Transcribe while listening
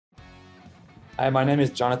Hi, my name is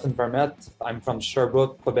Jonathan Vermette. I'm from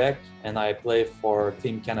Sherbrooke, Quebec, and I play for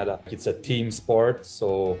Team Canada. It's a team sport,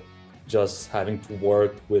 so just having to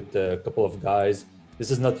work with a couple of guys. This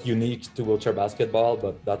is not unique to wheelchair basketball,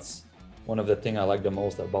 but that's one of the things I like the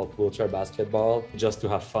most about wheelchair basketball, just to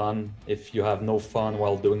have fun. If you have no fun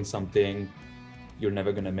while doing something, you're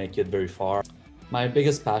never going to make it very far. My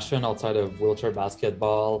biggest passion outside of wheelchair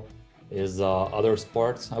basketball is other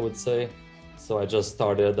sports, I would say. So I just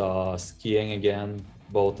started skiing again,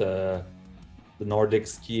 both the Nordic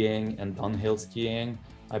skiing and downhill skiing.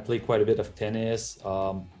 I play quite a bit of tennis.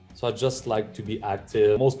 So I just like to be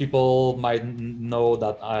active. Most people might know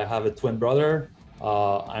that I have a twin brother.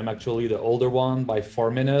 I'm actually the older one by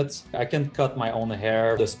 4 minutes. I can cut my own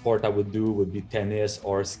hair. The sport I would do would be tennis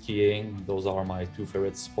or skiing. Those are my two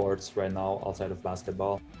favorite sports right now outside of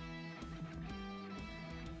basketball.